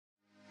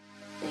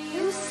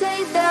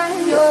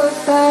were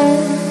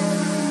fine,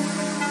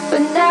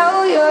 but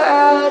now you're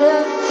out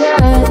of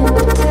time.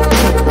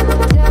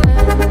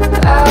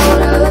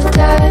 Out of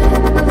time.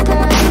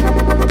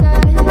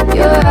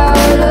 You're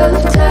out of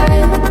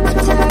time.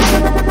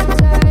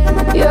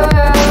 You're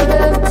out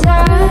of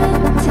time.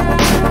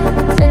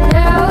 And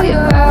now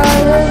you're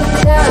out of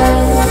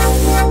time.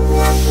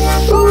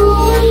 Ooh.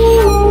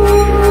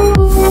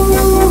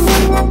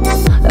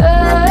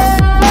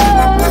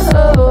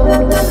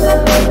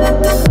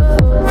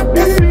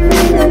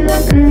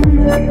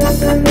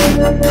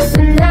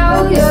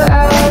 Now you're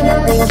out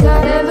of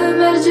time. Never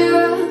measure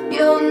up,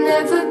 you'll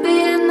never be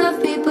enough.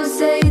 People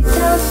say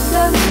tough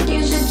love,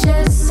 you should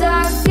just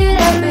suck it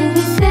up. And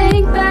you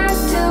think back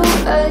to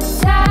a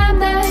time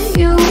that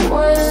you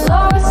were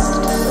lost.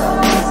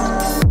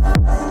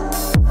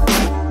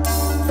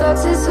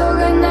 Thoughts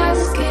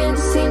disorganized, can't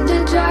seem to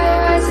dry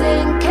your eyes,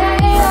 and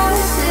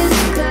chaos is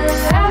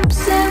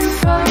collapsing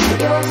from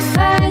your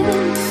mind.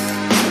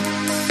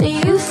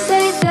 You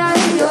say that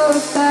you're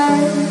fine.